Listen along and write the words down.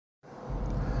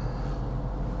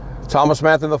Thomas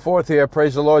Manton IV here.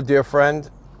 Praise the Lord, dear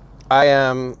friend. I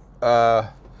am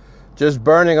just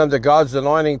burning under God's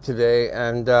anointing today,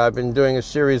 and I've been doing a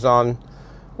series on,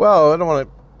 well, I don't want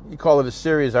to call it a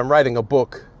series. I'm writing a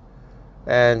book,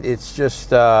 and it's just,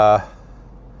 quite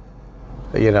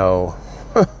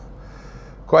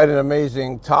an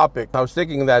amazing topic. I was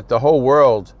thinking that the whole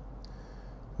world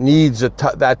needs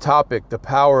that topic, the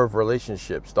power of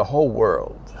relationships, the whole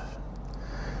world.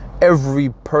 Every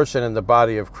person in the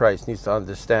body of Christ needs to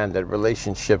understand that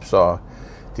relationships are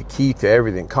the key to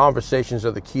everything. Conversations are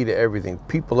the key to everything.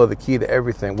 People are the key to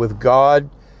everything. With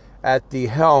God at the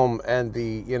helm and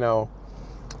the,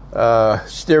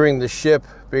 steering the ship,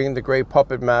 being the great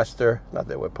puppet master, not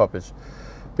that we're puppets,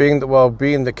 being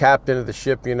the captain of the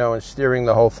ship, and steering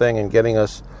the whole thing and getting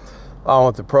us on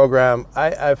with the program.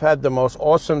 I've had the most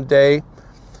awesome day.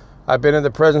 I've been in the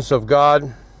presence of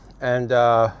God, and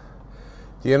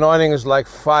the anointing is like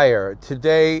fire.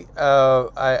 Today,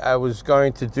 I was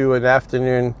going to do an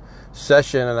afternoon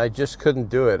session, and I just couldn't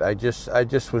do it. I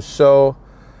just was so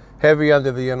heavy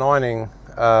under the anointing.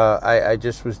 I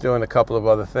just was doing a couple of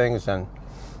other things and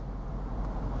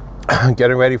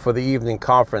getting ready for the evening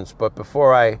conference. But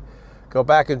before I go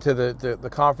back into the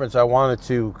conference, I wanted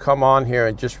to come on here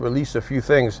and just release a few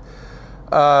things.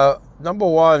 Number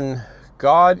one,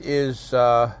 God is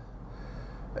the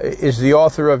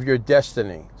author of your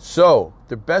destiny. So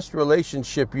the best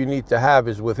relationship you need to have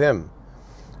is with him.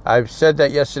 I've said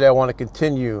that yesterday. I want to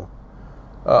continue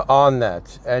on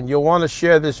that. And you'll want to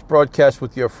share this broadcast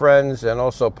with your friends and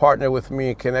also partner with me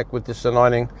and connect with this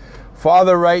anointing.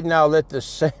 Father, right now, let the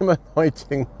same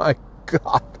anointing, my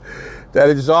God, that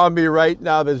is on me right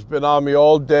now, that's been on me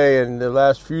all day and the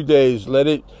last few days,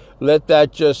 let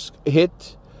that just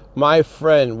hit my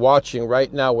friend watching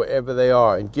right now, wherever they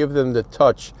are, and give them the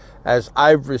touch as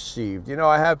I've received.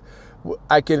 I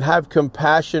can have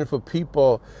compassion for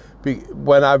people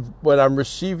when I'm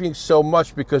receiving so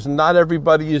much, because not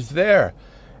everybody is there.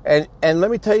 And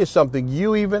let me tell you something.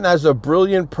 You, even as a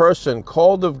brilliant person,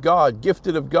 called of God,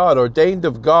 gifted of God, ordained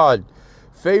of God,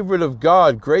 favored of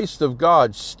God, graced of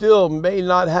God, still may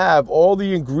not have all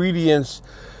the ingredients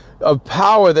of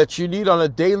power that you need on a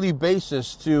daily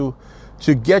basis to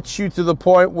get you to the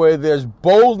point where there's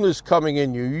boldness coming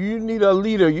in you. You need a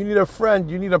leader, you need a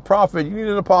friend, you need a prophet, you need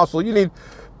an apostle, you need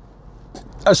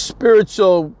a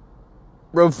spiritual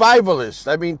revivalist.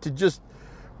 I mean, to just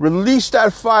release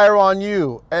that fire on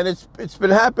you. And it's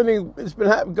been happening.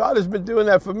 God has been doing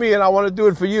that for me, and I want to do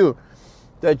it for you.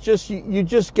 That you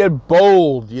just get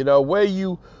bold, where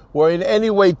you were in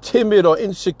any way timid or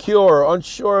insecure or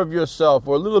unsure of yourself,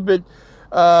 or a little bit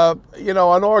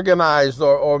unorganized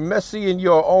or messy in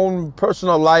your own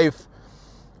personal life,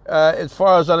 as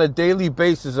far as on a daily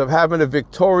basis of having a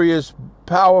victorious,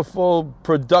 powerful,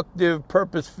 productive,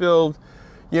 purpose-filled,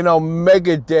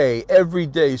 mega day, every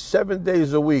day, 7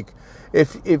 days a week.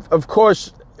 If of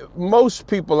course, most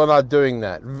people are not doing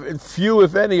that. Few,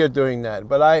 if any, are doing that.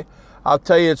 But I'll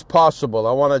tell you, it's possible.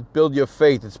 I want to build your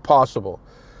faith. It's possible.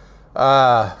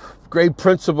 Great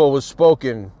principle was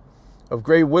spoken of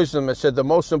great wisdom. It said the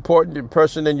most important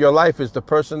person in your life is the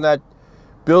person that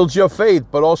builds your faith,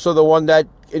 but also the one that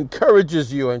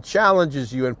encourages you and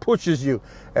challenges you and pushes you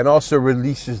and also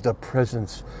releases the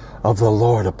presence of the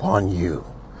Lord upon you.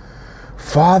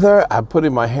 Father, I'm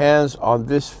putting my hands on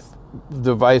this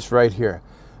device right here.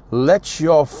 Let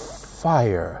your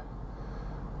fire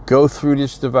go through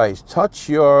this device. Touch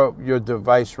your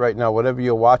device right now, whatever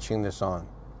you're watching this on.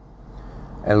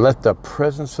 And let the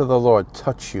presence of the Lord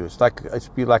touch you. It's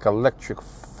be like electric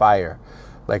fire,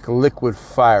 like liquid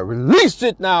fire. Release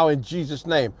it now in Jesus'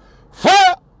 name.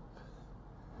 Fire!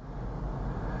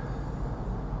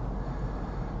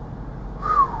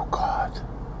 Whew, God.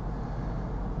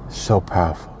 So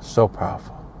powerful, so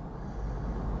powerful.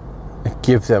 And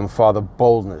give them, Father,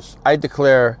 boldness. I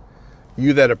declare,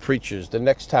 you that are preachers, the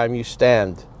next time you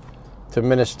stand to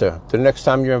minister, the next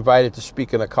time you're invited to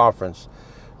speak in a conference,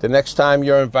 the next time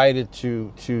you're invited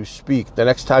to speak, the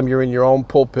next time you're in your own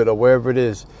pulpit or wherever it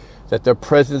is, that the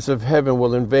presence of heaven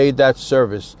will invade that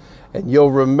service, and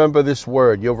you'll remember this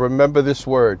word. You'll remember this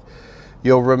word.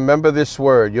 You'll remember this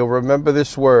word. You'll remember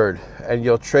this word, and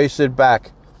you'll trace it back.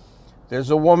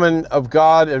 There's a woman of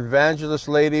God, evangelist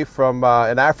lady from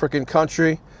an African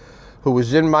country, who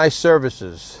was in my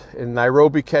services in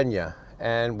Nairobi, Kenya,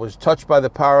 and was touched by the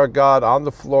power of God on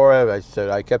the floor.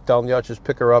 I kept telling the ushers,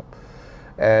 pick her up.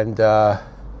 And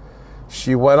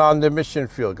she went on the mission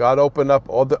field. God opened up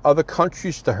all the other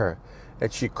countries to her.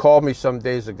 And she called me some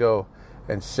days ago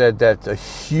and said that a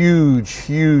huge,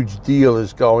 huge deal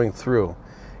is going through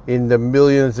in the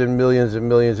millions and millions and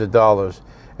millions of dollars.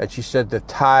 And she said, the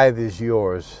tithe is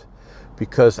yours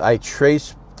because I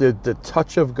trace the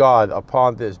touch of God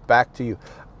upon this back to you.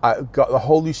 The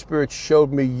Holy Spirit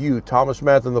showed me you, Thomas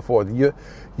Manton IV.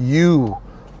 You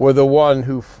were the one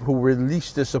who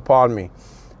released this upon me.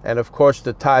 And of course,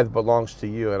 the tithe belongs to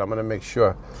you. And I'm going to make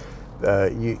sure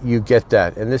you get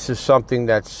that. And this is something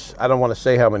that's, I don't want to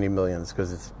say how many millions,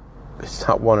 because it's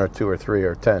not 1 or 2 or 3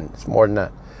 or 10. It's more than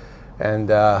that. And,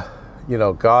 you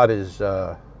know, God is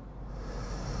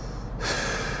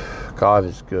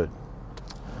good.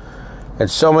 And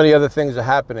so many other things are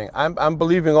happening. I'm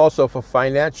believing also for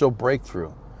financial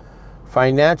breakthrough,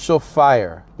 financial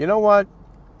fire. You know what?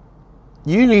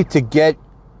 You need to get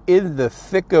in the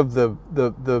thick of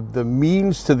the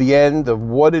means to the end of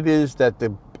what it is that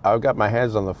I've got my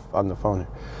hands on the phone here.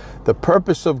 The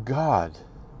purpose of God.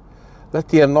 Let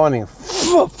the anointing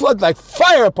flood like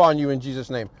fire upon you in Jesus'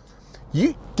 name.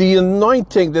 The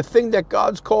anointing, the thing that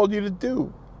God's called you to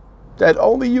do, that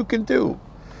only you can do.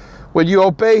 When you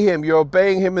obey Him, you're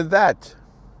obeying Him in that.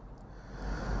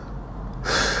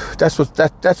 That's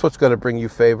what's going to bring you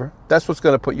favor. That's what's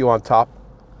going to put you on top.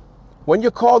 When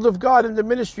you're called of God in the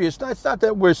ministry, it's not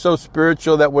that we're so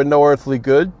spiritual that we're no earthly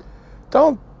good.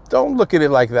 Don't look at it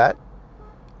like that.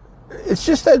 It's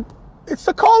just that it's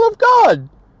the call of God.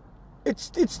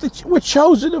 We're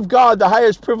chosen of God. The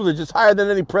highest privilege is higher than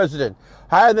any president,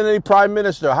 higher than any prime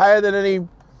minister, higher than any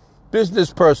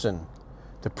business person.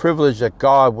 The privilege that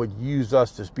God would use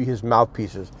us to be His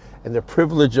mouthpieces, and the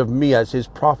privilege of me as His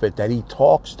prophet, that He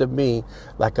talks to me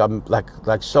like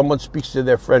someone speaks to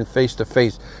their friend face to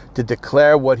face, to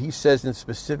declare what He says in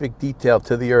specific detail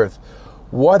to the earth.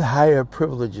 What higher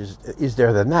privilege is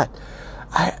there than that?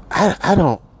 I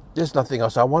don't. There's nothing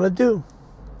else I want to do.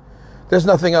 There's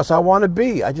nothing else I want to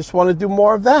be. I just want to do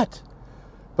more of that.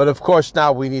 But of course,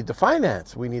 now we need the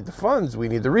finance, we need the funds, we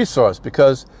need the resource,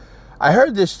 because I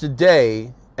heard this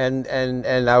today, and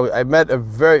I met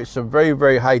some very,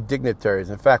 very high dignitaries.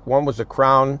 In fact, one was the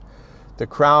crown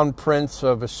prince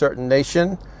of a certain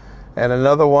nation, and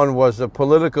another one was a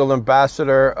political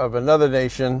ambassador of another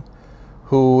nation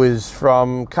who is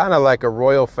from kind of like a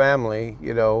royal family,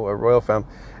 you know, a royal family.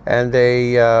 And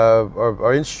they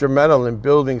are instrumental in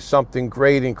building something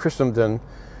great in Christendom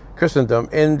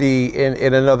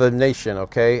in another nation,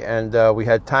 okay? And we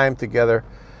had time together,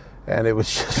 and it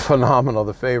was just phenomenal.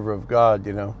 The favor of God,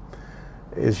 you know,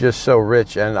 is just so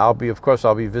rich. And I'll be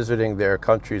visiting their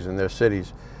countries and their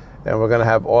cities, and we're going to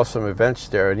have awesome events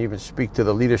there, and even speak to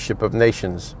the leadership of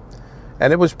nations.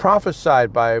 And it was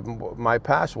prophesied by my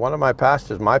pastor, one of my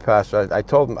pastors, my pastor. I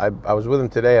told him, I was with him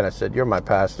today, and I said, "You're my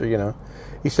pastor," you know.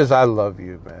 He says, "I love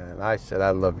you, man." I said,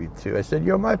 "I love you too." I said,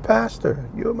 "You're my pastor.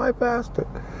 You're my pastor."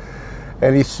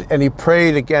 And he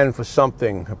prayed again for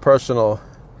something, a personal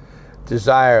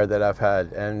desire that I've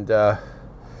had, and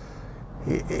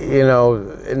you know,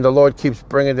 and the Lord keeps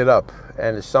bringing it up,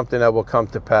 and it's something that will come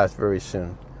to pass very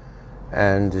soon.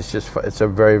 And it's a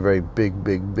very, very big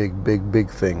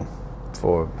thing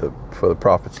for the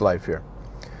prophet's life here.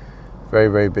 Very,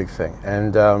 very big thing.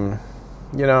 And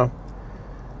you know,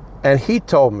 and he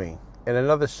told me in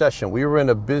another session, we were in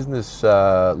a business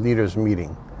leaders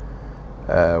meeting.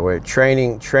 We're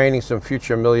training some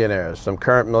future millionaires, some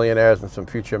current millionaires and some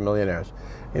future millionaires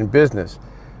in business.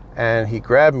 And he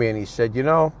grabbed me and he said, you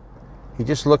know, he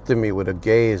just looked at me with a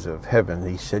gaze of heaven.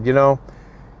 He said, you know,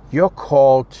 you're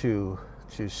called to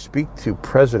speak to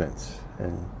presidents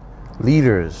and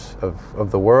leaders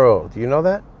of the world. Do you know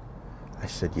that? I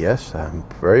said, yes, I'm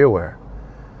very aware.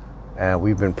 And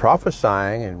we've been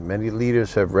prophesying, and many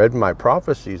leaders have read my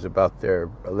prophecies about their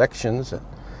elections and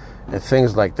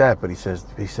things like that. But he says,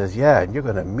 yeah, and you're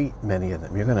going to meet many of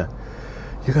them. You're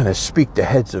going to speak to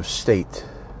heads of state.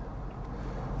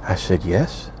 I said,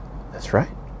 yes, that's right.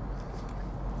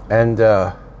 And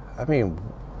I mean,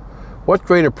 what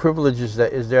greater privilege is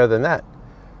there than that?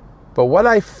 But what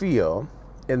I feel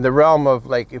in the realm of,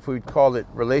 like, if we'd call it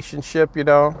relationship, you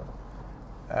know,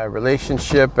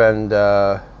 relationship and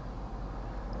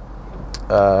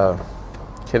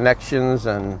connections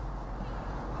and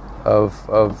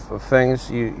of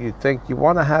things, you think you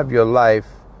want to have your life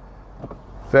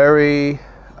very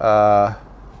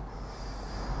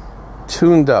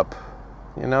tuned up,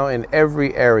 you know, in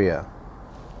every area,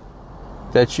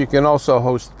 that you can also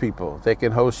host people. They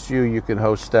can host you, you can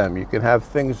host them. You can have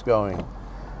things going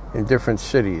in different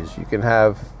cities. You can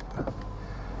have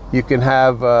you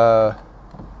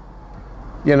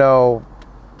know,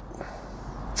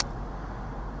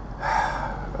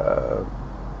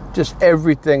 just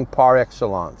everything par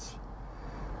excellence.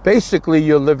 Basically,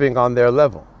 you're living on their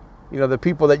level. You know, the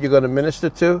people that you're going to minister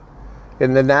to,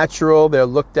 In the natural, they're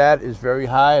looked at as very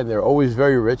high, and they're always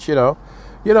very rich.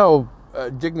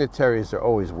 Dignitaries are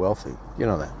always wealthy. You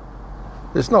know that.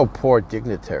 There's no poor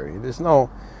dignitary.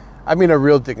 I mean a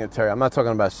real dignitary. I'm not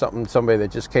talking about somebody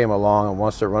that just came along and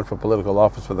wants to run for political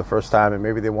office for the first time, and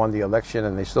maybe they won the election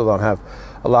and they still don't have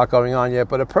a lot going on yet.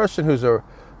 But a person who's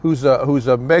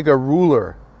a mega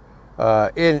ruler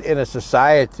in a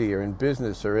society or in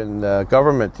business or in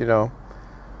government,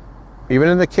 even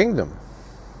in the kingdom,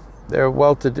 they're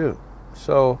well-to-do.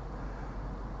 So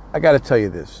I got to tell you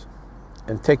this,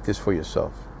 and take this for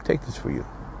yourself. Take this for you.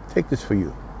 Take this for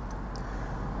you.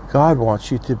 God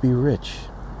wants you to be rich.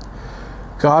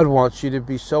 God wants you to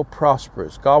be so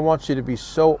prosperous. God wants you to be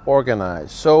so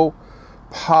organized, so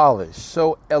polished,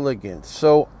 so elegant,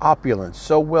 so opulent,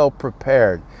 so well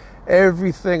prepared.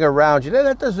 Everything around you.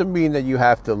 That doesn't mean that you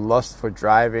have to lust for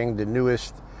driving the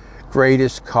newest,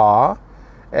 greatest car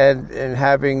and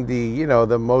having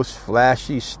the most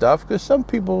flashy stuff, because some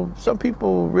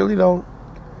people really don't.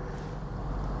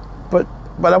 But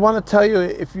I want to tell you,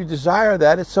 if you desire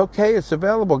that, it's okay. It's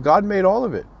available. God made all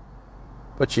of it.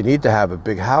 But you need to have a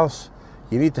big house.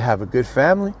 You need to have a good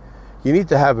family. You need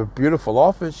to have a beautiful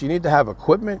office. You need to have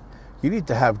equipment. You need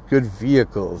to have good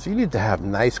vehicles. You need to have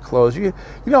nice clothes. Let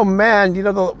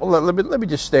me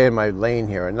just stay in my lane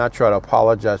here and not try to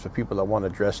apologize for people that want to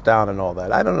dress down and all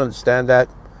that. I don't understand that.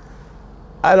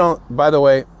 By the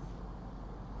way,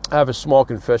 I have a small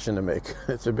confession to make.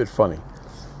 It's a bit funny.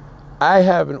 I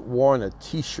haven't worn a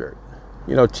t-shirt.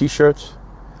 T-shirts?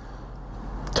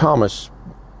 Thomas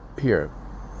here,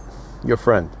 your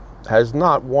friend, has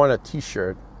not worn a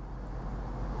t-shirt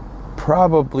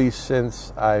probably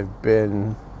since I've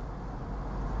been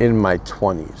in my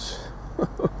 20s.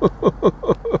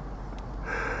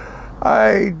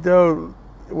 I don't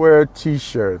wear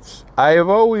t-shirts. I have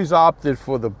always opted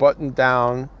for the button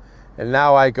down, and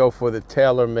now I go for the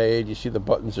tailor-made. You see the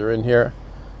buttons are in here.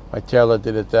 My tailor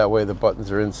did it that way. The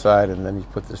buttons are inside, and then he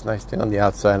put this nice thing on the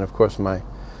outside, and of course my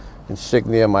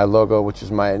insignia, my logo, which is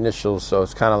my initials, so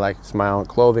it's kind of like it's my own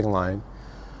clothing line.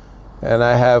 And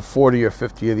I have 40 or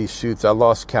 50 of these suits. I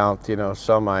lost count.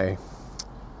 Some I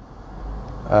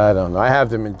don't know. I have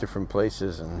them in different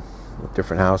places and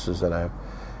different houses that I have,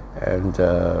 and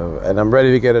I'm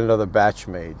ready to get another batch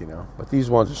made. But these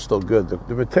ones are still good.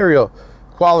 The material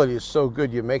quality is so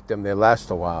good. You make them, they last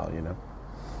a while.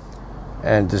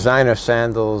 And designer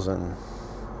sandals and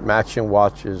matching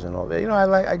watches and all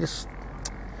that. I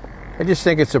just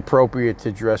think it's appropriate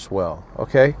to dress well,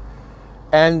 okay?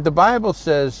 And the Bible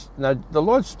says, now the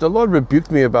Lord rebuked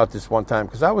me about this one time,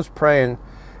 because I was praying,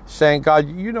 saying, God,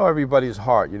 you know everybody's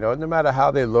heart, no matter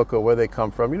how they look or where they come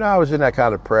from. I was in that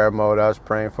kind of prayer mode. I was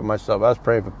praying for myself. I was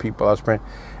praying for people. I was praying.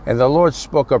 And the Lord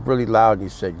spoke up really loud,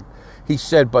 and he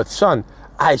said, but son,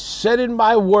 I said in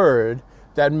my word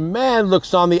that man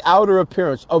looks on the outer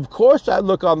appearance. Of course I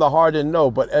look on the heart and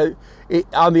know, but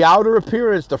on the outer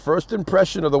appearance, the first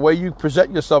impression of the way you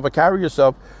present yourself or carry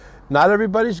yourself, not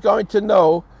everybody's going to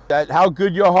know that how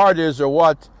good your heart is or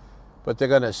what, but they're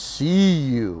going to see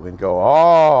you and go,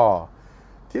 oh.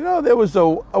 There was a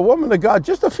woman of God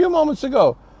just a few moments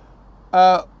ago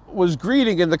was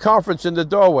greeting in the conference in the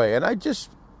doorway, and I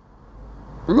just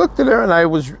looked at her, and I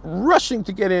was rushing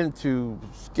to get in to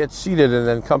get seated and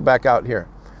then come back out here.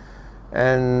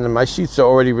 And my seats are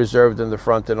already reserved in the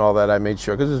front and all that. I made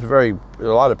sure, because there's a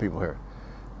lot of people here.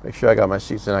 Make sure I got my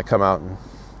seats, and I come out. And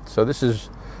so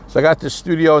I got this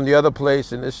studio in the other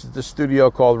place, and this is the studio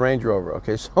called Range Rover.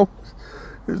 Okay, so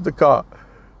here's the car.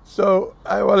 So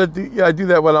I want to do, I do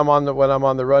that when I'm on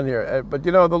the run here. But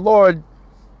the Lord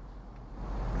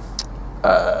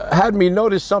had me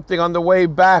notice something on the way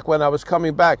back when I was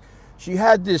coming back. She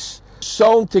had this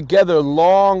sewn together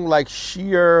long, like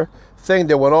sheer thing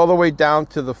that went all the way down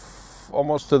to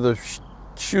almost to the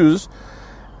shoes,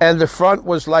 and the front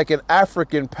was like an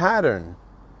African pattern,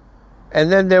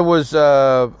 and then there was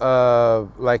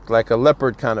like a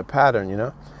leopard kind of pattern,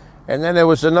 and then there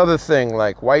was another thing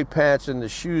like white pants and the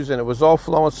shoes, and it was all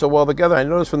flowing so well together. I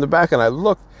noticed from the back, and I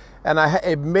looked, and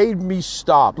it made me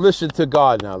stop. Listen to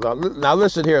God now. Now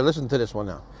listen here. Listen to this one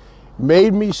now.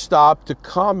 Made me stop to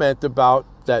comment about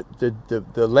that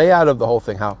the layout of the whole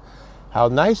thing, how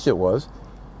nice it was,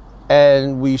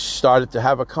 and we started to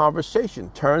have a conversation.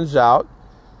 Turns out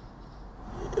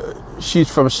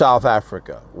she's from South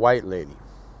Africa, white lady,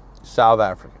 South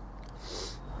Africa.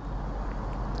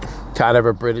 Kind of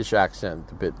a British accent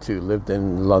a bit too. Lived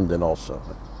in London also.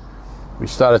 We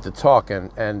started to talk,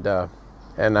 and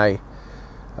I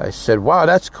said, wow,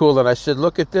 that's cool. And I said,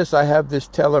 look at this. I have this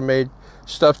tailor-made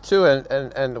stuff too.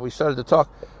 And we started to talk.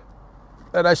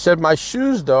 And I said, my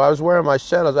shoes, though, I was wearing my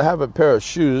sandals. I have a pair of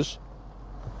shoes.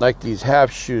 like these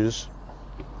half shoes.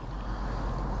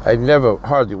 I never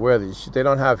hardly wear these. They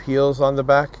don't have heels on the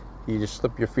back. You just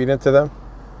slip your feet into them.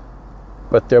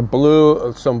 But they're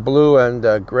blue, some blue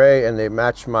and gray, and they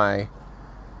match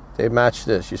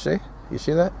this. You see? You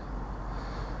see that?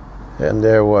 And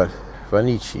they're what?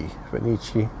 Vanici.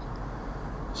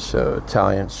 So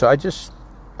Italian. So I just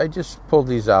pulled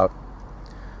these out,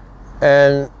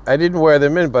 and I didn't wear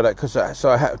them in, but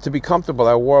to be comfortable,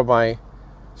 I wore my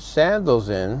sandals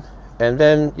in, and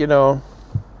then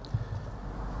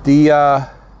the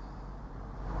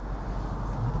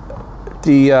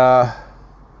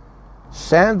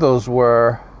sandals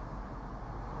were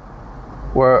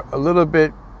a little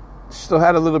bit, still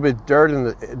had a little bit dirt in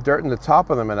the top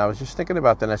of them, and I was just thinking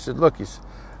about that. And I said, "Look,"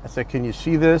 I said, "Can you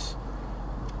see this?"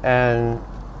 And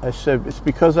I said, "It's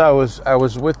because I was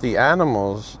with the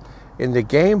animals in the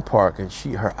game park." And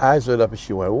her eyes lit up, and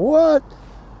she went, "What?"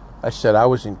 I said, "I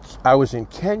was in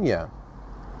Kenya."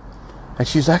 And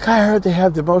she's like, "I heard they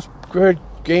have the most great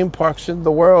game parks in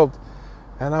the world."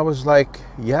 And I was like,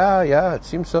 yeah, it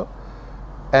seems so.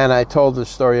 And I told the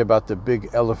story about the big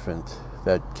elephant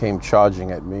that came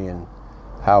charging at me, and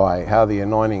how the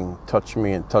anointing touched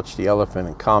me and touched the elephant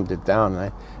and calmed it down.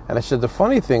 And I said, the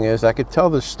funny thing is, I could tell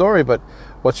this story, but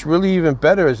what's really even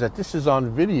better is that this is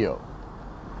on video.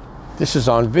 This is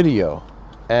on video.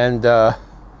 And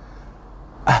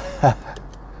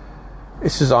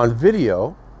this is on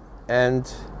video. And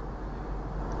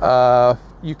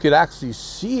you could actually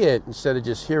see it instead of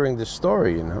just hearing the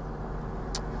story, And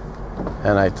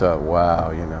I thought,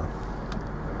 wow,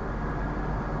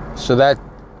 So that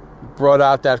brought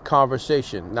out that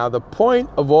conversation. Now, the point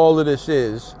of all of this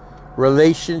is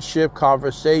relationship,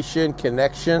 conversation,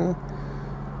 connection.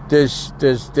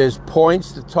 There's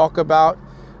points to talk about.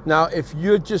 Now, if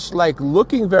you're just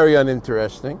looking very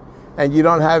uninteresting, and you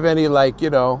don't have any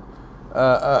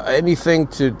anything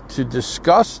to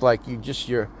discuss,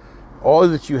 all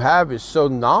that you have is so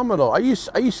nominal. Are you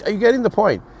getting the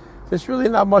point? There's really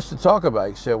not much to talk about.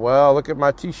 You say, well, look at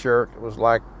my t-shirt. It was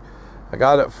I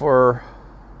got it for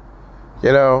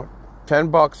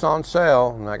 $10 on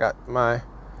sale, and I got my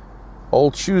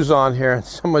old shoes on here, and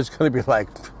someone's going to be like,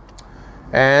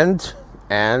 and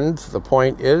the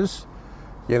point is,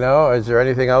 is there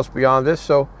anything else beyond this?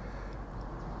 So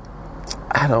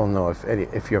I don't know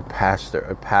if your pastor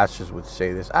or pastors would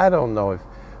say this. I don't know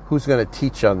who's going to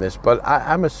teach on this, but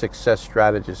I'm a success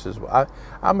strategist as well.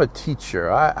 I'm a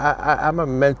teacher. I'm a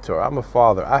mentor. I'm a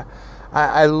father.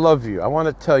 I love you. I want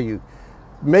to tell you,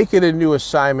 make it a new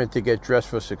assignment to get dressed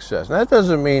for success. Now, that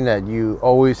doesn't mean that you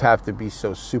always have to be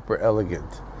so super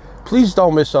elegant. Please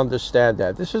don't misunderstand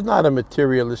that. This is not a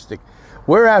materialistic.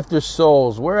 We're after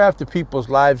souls. We're after people's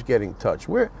lives getting touched.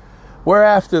 We're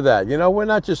after that. We're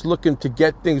not just looking to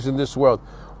get things in this world.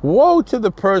 Woe to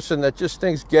the person that just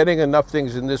thinks getting enough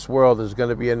things in this world is going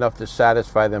to be enough to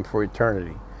satisfy them for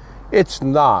eternity. It's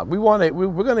not. We're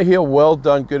going to hear, well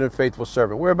done, good and faithful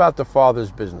servant. We're about the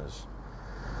Father's business.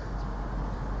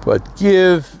 But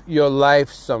give your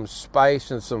life some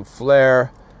spice and some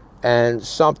flair and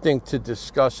something to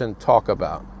discuss and talk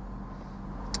about.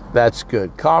 That's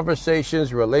good.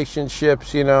 Conversations,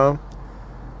 relationships, And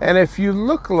if you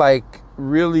look like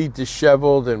really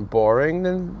disheveled and boring,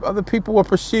 then other people will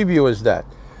perceive you as that.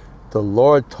 The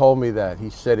Lord told me that. He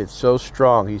said it so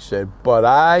strong. He said, but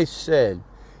I said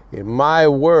in my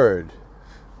word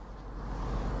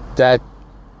that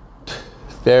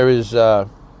there is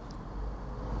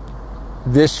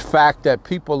this fact that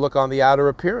people look on the outer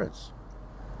appearance.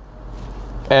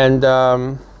 And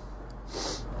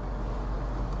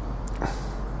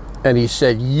he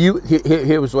said,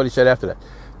 here was what he said after that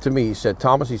to me. He said,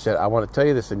 Thomas, he said, I want to tell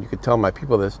you this, and you can tell my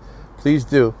people this. Please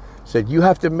do. He said, you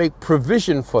have to make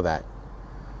provision for that.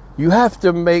 You have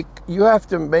to make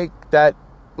that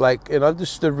like an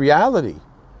understood reality.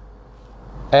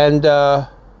 And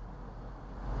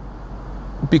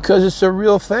because it's a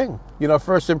real thing.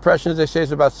 First impressions, they say,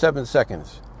 is about 7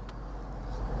 seconds.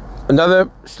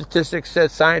 Another statistic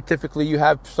says scientifically you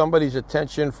have somebody's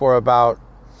attention for about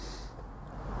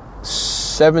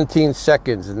 17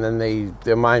 seconds, and then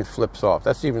their mind flips off.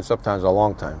 That's even sometimes a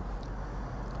long time.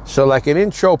 So like an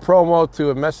intro promo to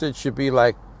a message should be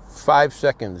like 5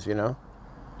 seconds, 4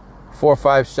 or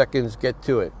 5 seconds, get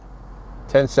to it.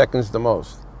 10 seconds the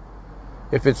most.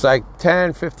 If it's like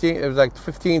 10, 15, it was like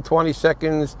 15, 20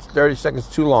 seconds, 30 seconds,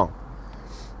 too long.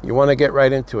 You want to get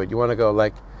right into it. You want to go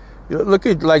look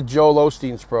at like Joel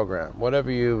Osteen's program.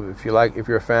 Whatever if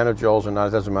you're a fan of Joel's or not,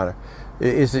 it doesn't matter.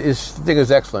 His thing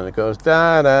is excellent. It goes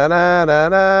da da da da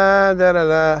da da da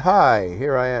da. Hi,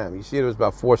 here I am. You see, it was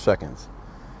about 4 seconds,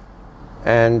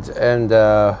 and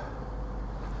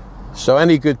So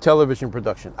any good television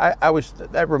production.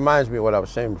 That reminds me of what I was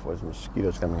saying before. There's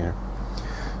mosquitoes coming here.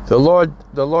 The Lord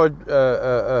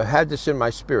had this in my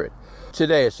spirit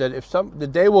today. It said, the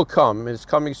day will come, and it's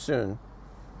coming soon,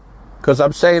 because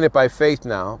I'm saying it by faith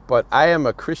now, but I am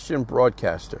a Christian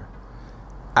broadcaster.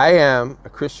 I am a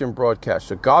Christian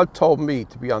broadcaster. God told me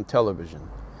to be on television.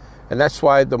 And that's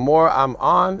why the more I'm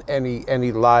on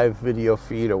any live video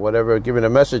feed or whatever, giving a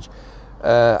message,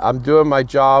 I'm doing my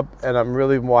job, and I'm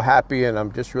really more happy, and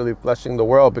I'm just really blessing the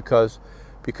world because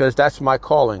that's my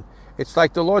calling. It's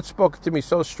like the Lord spoke to me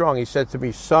so strong. He said to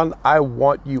me, son, I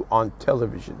want you on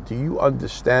television. Do you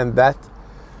understand that?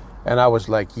 And I was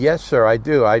like, yes, sir, I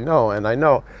do. I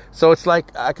know. So it's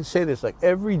like, I could say this, like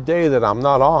every day that I'm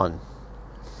not on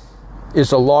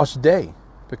is a lost day,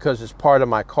 because it's part of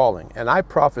my calling. And I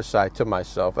prophesy to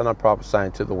myself, and I'm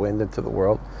prophesying to the wind and to the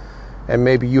world. And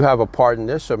maybe you have a part in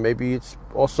this, or maybe it's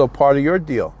also part of your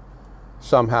deal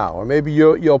somehow. Or maybe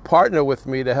you'll partner with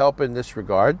me to help in this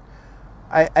regard.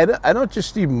 I don't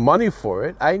just need money for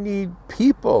it. I need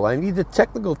people. I need the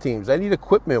technical teams. I need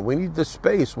equipment. We need the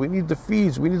space. We need the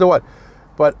feeds. We need the what.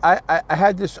 But I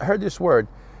heard this word.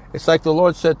 It's like the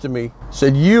Lord said to me,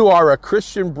 you are a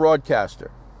Christian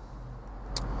broadcaster.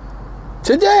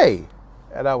 Today.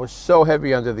 And I was so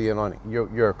heavy under the anointing.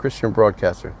 You're a Christian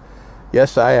broadcaster.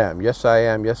 Yes, I am. Yes, I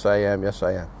am. Yes, I am. Yes,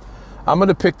 I am. I'm going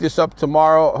to pick this up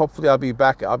tomorrow. Hopefully I'll be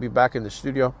back in the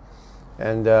studio.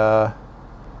 And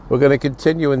we're going to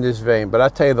continue in this vein. But I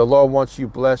tell you, the Lord wants you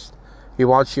blessed. He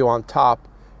wants you on top.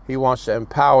 He wants to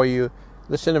empower you.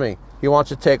 Listen to me. He wants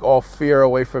to take all fear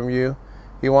away from you.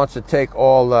 He wants to take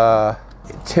all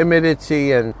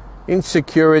timidity and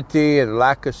insecurity and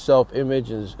lack of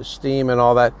self-image and esteem and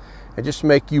all that, and just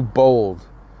make you bold,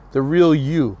 the real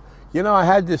you. You know, I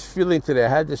had this feeling today. I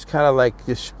had this kind of like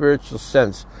this spiritual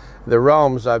sense. The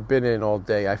realms I've been in all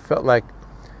day, I felt like,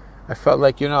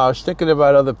 you know, I was thinking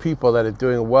about other people that are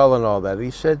doing well and all that.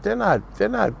 He said, they're not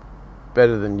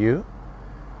better than you.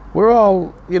 We're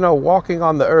all, you know, walking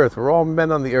on the earth. We're all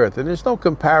men on the earth. And there's no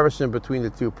comparison between the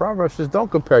two. Proverbs says,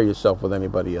 don't compare yourself with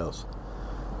anybody else.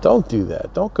 Don't do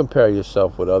that. Don't compare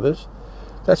yourself with others.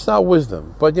 That's not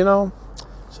wisdom. But, you know,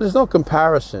 so there's no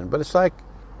comparison. But it's like,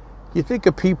 you think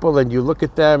of people and you look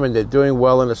at them and they're doing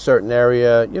well in a certain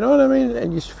area. You know what I mean?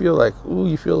 And you just feel like, ooh,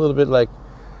 you feel a little bit like,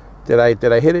 did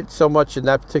I hit it so much in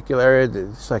that particular area?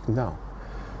 It's like, no.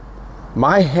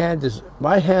 My hand is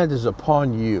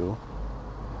upon you,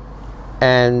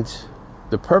 and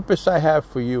the purpose I have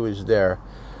for you is there.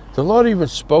 The Lord even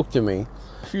spoke to me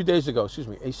a few days ago.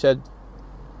 He said,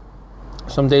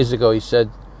 some days ago, he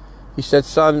said,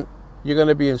 son, you're going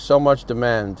to be in so much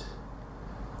demand.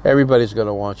 Everybody's going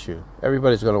to want you.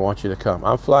 Everybody's going to want you to come.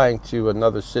 I'm flying to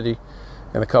another city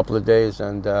in a couple of days,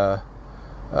 and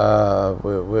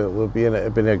we'll be in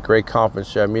a great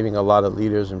conference there. I'm meeting a lot of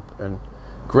leaders and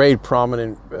great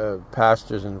prominent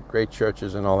pastors and great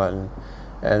churches and all that,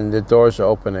 and the doors are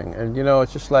opening. And you know,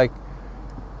 it's just like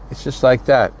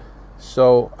that.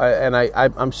 So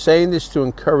I'm saying this to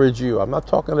encourage you. I'm not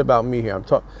talking about me here.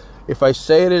 If I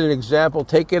say it in an example,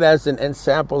 take it as an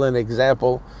ensample, an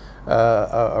example,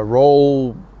 a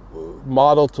role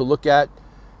model to look at,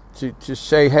 to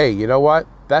say, hey, you know what?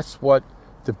 That's what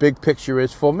the big picture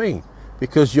is for me,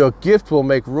 because your gift will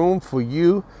make room for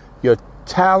you. Your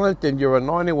talent and your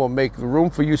anointing will make room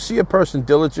for you. See a person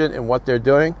diligent in what they're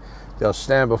doing, they'll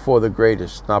stand before the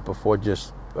greatest, not before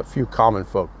just a few common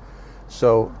folk.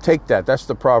 So take that. That's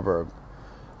the proverb.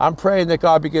 I'm praying that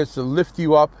God begins to lift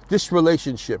you up. This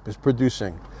relationship is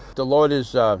producing. The Lord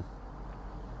is,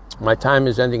 my time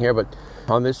is ending here, but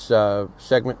on this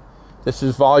segment, this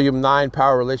is Volume 9,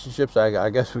 Power Relationships.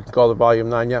 I guess we can call it Volume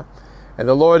 9, yeah. And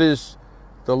the Lord is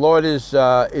going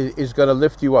to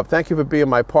lift you up. Thank you for being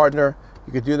my partner.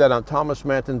 You can do that on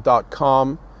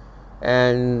thomasmanton.com.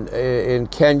 And in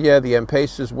Kenya, the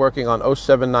M-Pesa is working on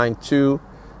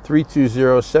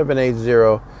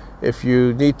 0792-320-780. If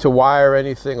you need to wire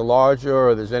anything larger,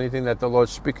 or there's anything that the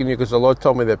Lord's speaking to you, because the Lord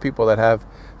told me that people that have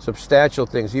substantial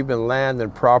things, even land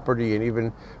and property and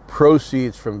even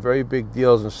proceeds from very big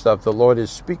deals and stuff, the Lord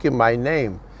is speaking my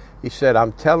name. He said,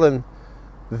 I'm telling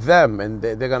them, and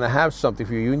they're going to have something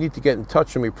for you. You need to get in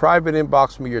touch with me. Private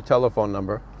inbox me your telephone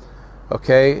number,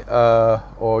 okay?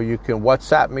 Or you can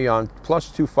WhatsApp me on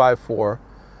 +254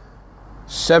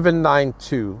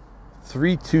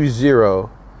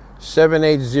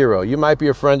 792-320-780. You might be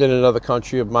a friend in another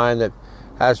country of mine that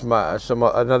has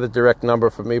another direct number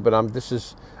for me, but I'm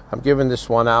giving this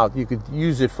one out. You could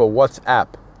use it for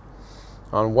WhatsApp,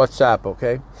 on WhatsApp,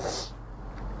 okay?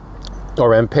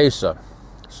 Or M-Pesa.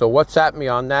 So WhatsApp me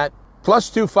on that.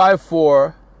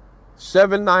 +254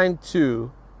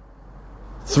 792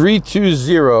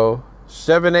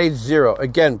 320-780.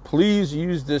 Again, please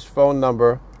use this phone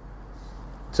number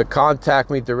to contact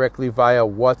me directly via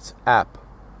WhatsApp.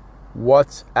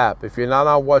 WhatsApp. If you're not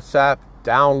on WhatsApp,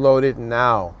 download it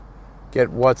now. Get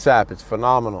WhatsApp. It's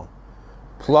phenomenal.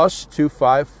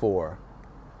 +254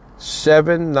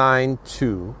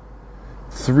 792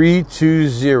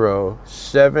 320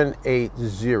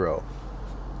 780.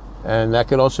 And that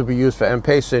can also be used for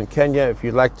M-Pesa in Kenya if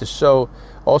you'd like to sow.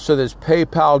 Also, there's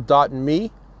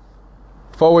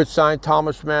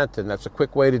paypal.me/Thomas Manton. That's a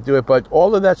quick way to do it. But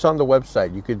all of that's on the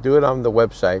website. You could do it on the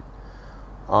website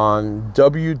on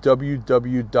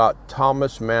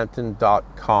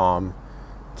www.thomasmanton.com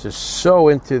to sow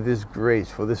into this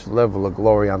grace for this level of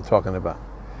glory I'm talking about.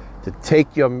 To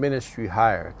take your ministry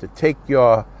higher. To take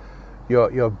your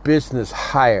business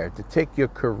higher. To take your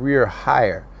career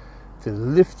higher. To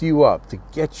lift you up. To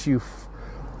get you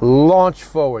launched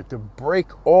forward. To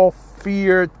break all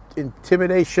fear,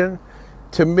 intimidation,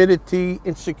 timidity,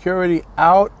 insecurity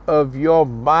out of your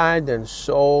mind and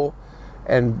soul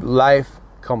and life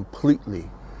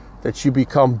completely. That you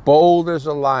become bold as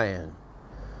a lion.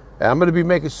 And I'm going to be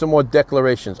making some more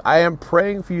declarations. I am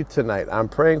praying for you tonight. I'm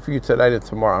praying for you tonight and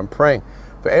tomorrow. I'm praying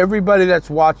for everybody that's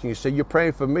watching. You say you're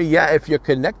praying for me. Yeah, if you're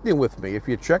connecting with me, if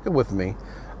you're checking with me,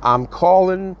 I'm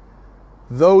calling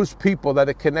those people that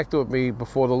are connected with me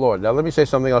before the Lord. Now, let me say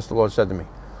something else the Lord said to me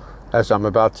as I'm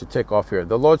about to take off here.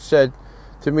 The Lord said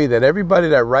to me that everybody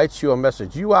that writes you a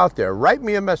message, you out there, write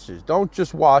me a message. Don't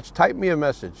just watch. Type me a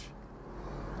message.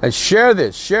 And share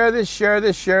this with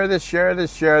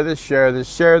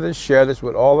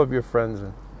all of your friends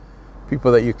and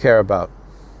people that you care about,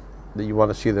 that you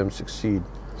want to see them succeed,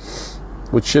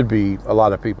 which should be a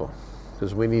lot of people,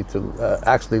 because we need to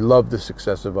actually love the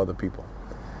success of other people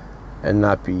and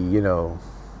not be,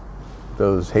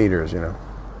 those haters,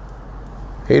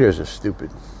 Haters are stupid.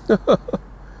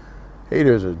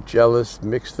 Haters are jealous,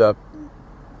 mixed up,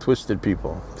 twisted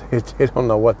people. They don't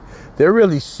know what they're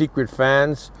really secret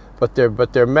fans, but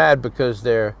they're mad because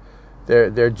they're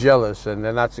jealous and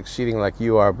they're not succeeding like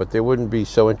you are. But they wouldn't be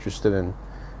so interested in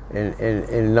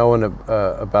knowing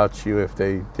about you if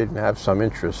they didn't have some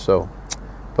interest. So,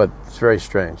 but it's very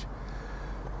strange.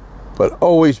 But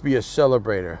always be a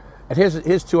celebrator. And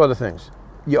here's two other things.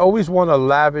 You always want to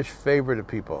lavish favor to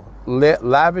people.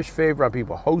 Lavish favor on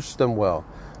people. Host them well.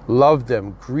 Love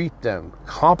them, greet them,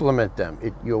 compliment them.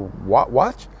 You'll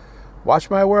watch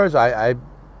my words. I've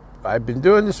been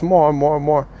doing this more and more and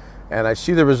more, and I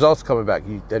see the results coming back.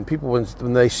 And people,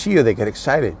 when they see you, they get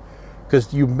excited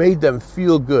because you made them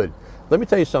feel good. Let me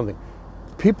tell you something.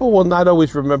 People will not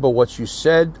always remember what you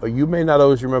said, or you may not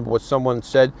always remember what someone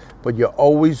said, but you're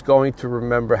always going to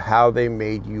remember how they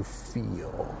made you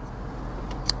feel.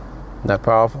 Isn't that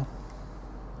powerful?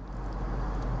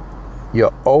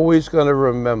 You're always going to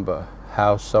remember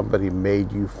how somebody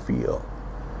made you feel.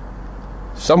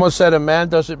 Someone said a man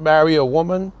doesn't marry a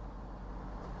woman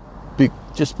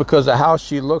just because of how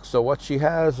she looks or what she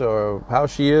has or how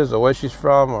she is or where she's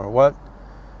from or what.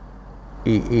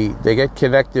 They get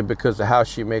connected because of how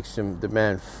she makes the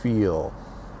man feel.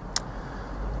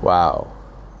 Wow.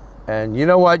 And you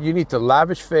know what? You need to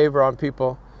lavish favor on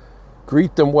people.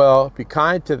 Greet them well. Be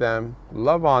kind to them.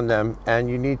 Love on them. And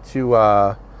you need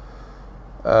to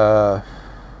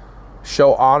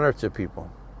show honor to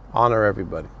people. Honor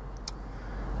everybody.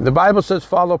 The Bible says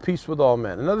follow peace with all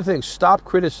men. Another thing, stop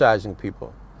criticizing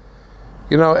people.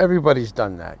 Everybody's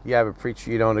done that. You have a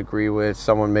preacher you don't agree with,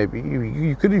 someone maybe,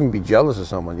 you could even be jealous of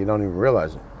someone, you don't even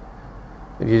realize it.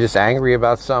 And you're just angry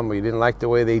about something, or you didn't like the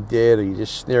way they did, or you're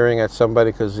just sneering at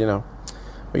somebody because, or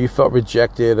you felt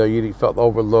rejected, or you felt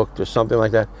overlooked, or something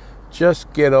like that.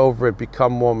 Just get over it,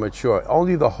 become more mature.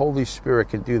 Only the Holy Spirit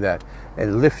can do that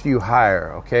and lift you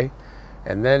higher, okay?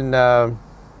 And then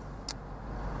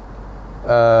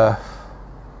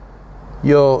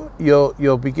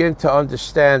you'll begin to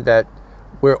understand that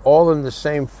we're all in the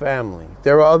same family.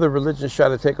 There are other religions trying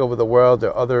to take over the world.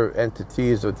 There are other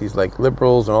entities with these like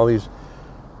liberals and all these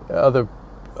other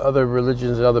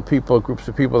religions and other people, groups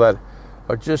of people that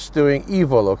are just doing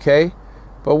evil, okay?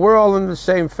 But we're all in the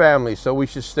same family, so we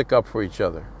should stick up for each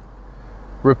other.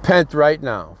 Repent right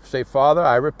now. Say, Father,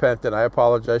 I repent and I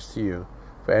apologize to you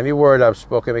for any word I've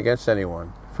spoken against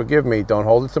anyone. Forgive me. Don't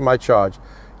hold it to my charge.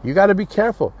 You got to be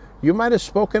careful. You might have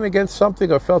spoken against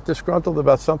something or felt disgruntled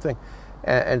about something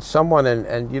and someone,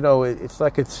 and it's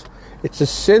like it's a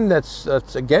sin that's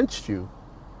against you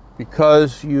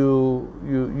because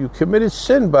you committed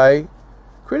sin by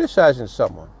criticizing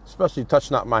someone, especially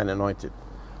touch not mine anointed.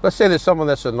 Let's say there's someone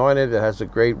that's anointed that has a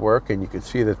great work and you can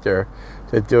see that they're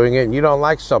doing it and you don't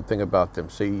like something about them.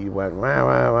 So you went,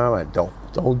 don't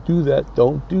Don't do that.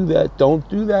 Don't do that. Don't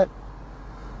do that.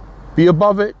 Be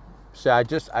above it. Say,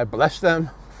 I bless them.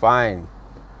 Fine.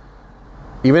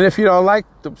 Even if you don't like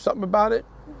something about it,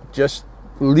 just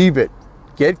leave it.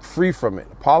 Get free from it.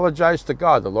 Apologize to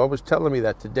God. The Lord was telling me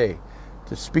that today,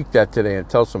 to speak that today and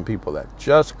tell some people that.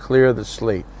 Just clear the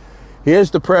slate.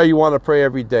 Here's the prayer you want to pray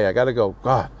every day. I got to go.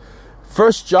 God.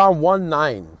 1 John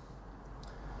 1:9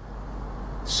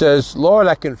 says, Lord,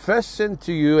 I confess sin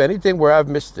to you, anything where I've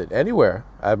missed it, anywhere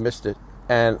I've missed it,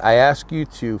 and I ask you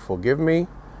to forgive me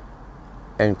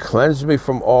and cleanse me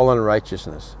from all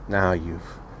unrighteousness. Now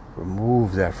you've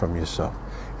removed that from yourself.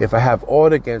 If I have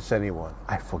aught against anyone,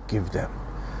 I forgive them.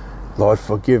 Lord,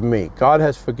 forgive me. God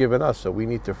has forgiven us, so we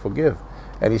need to forgive.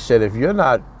 And he said, if you're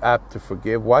not apt to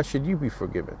forgive, why should you be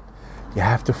forgiven? You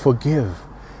have to forgive.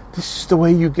 This is the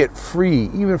way you get free,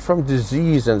 even from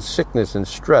disease and sickness and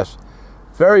stress.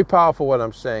 Very powerful what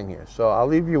I'm saying here. So I'll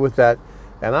leave you with that.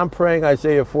 And I'm praying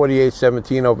Isaiah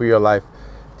 48:17 over your life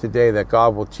today, that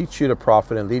God will teach you to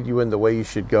profit and lead you in the way you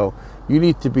should go. You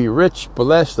need to be rich,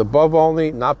 blessed, above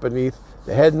only, not beneath,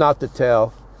 the head, not the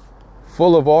tail,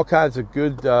 full of all kinds of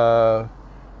good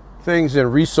things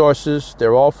and resources.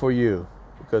 They're all for you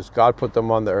because God put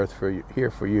them on the earth for you, here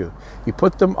for you. He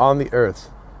put them on the earth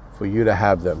for you to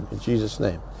have them, in Jesus'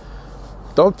 name.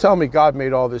 Don't tell me God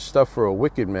made all this stuff for a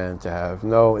wicked man to have.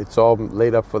 No, it's all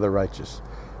laid up for the righteous.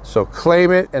 So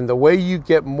claim it, and the way you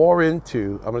get more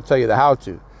into, I'm going to tell you the how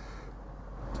to.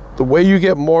 The way you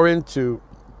get more into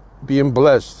being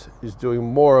blessed is doing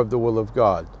more of the will of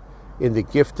God in the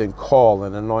gift and call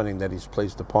and anointing that he's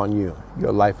placed upon you,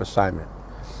 your life assignment.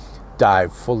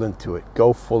 Dive full into it.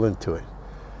 Go full into it.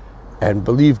 And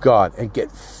believe God and get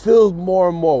filled more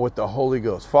and more with the Holy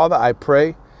Ghost. Father, I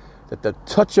pray that the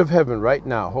touch of heaven right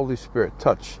now, Holy Spirit,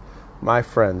 touch my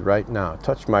friend right now.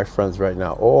 Touch my friends right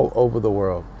now all over the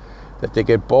world. That they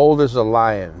get bold as a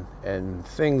lion and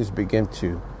things begin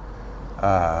to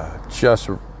just,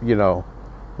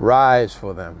 rise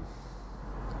for them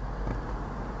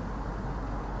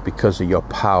because of your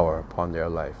power upon their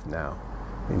life now.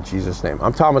 In Jesus' name.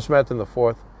 I'm Thomas Manton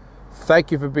IV.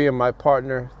 Thank you for being my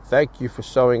partner. Thank you for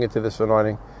sowing into this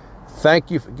anointing. Thank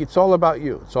you. It's all about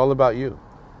you. It's all about you.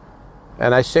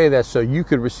 And I say that so you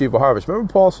could receive a harvest.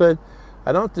 Remember Paul said,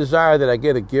 I don't desire that I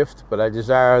get a gift, but I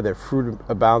desire that fruit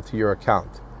abound to your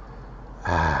account.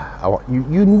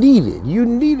 You need it. You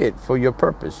need it for your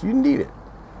purpose. You need it.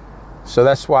 So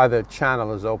that's why the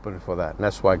channel is open for that. And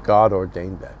that's why God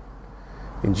ordained that.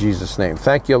 In Jesus' name.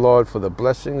 Thank you, Lord, for the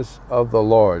blessings of the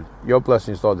Lord. Your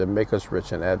blessings, Lord, that make us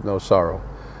rich and add no sorrow.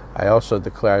 I also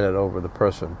declare that over the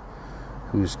person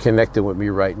who's connected with me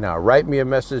right now. Write me a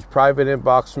message, private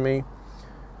inbox me.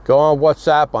 Go on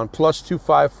WhatsApp on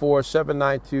 +254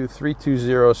 792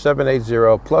 320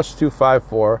 780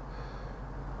 +254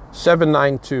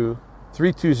 792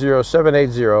 320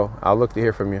 780. I'll look to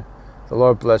hear from you. The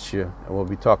Lord bless you, and we'll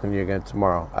be talking to you again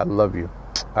tomorrow. I love you.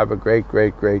 Have a great,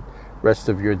 great, great rest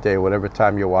of your day, whatever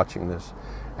time you're watching this.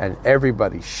 And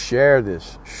everybody, share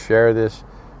this, share this,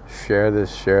 share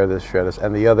this, share this, share this,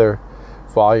 and the other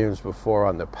volumes before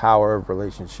on the power of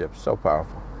relationships. So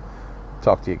powerful.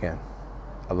 Talk to you again.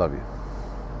 I love you.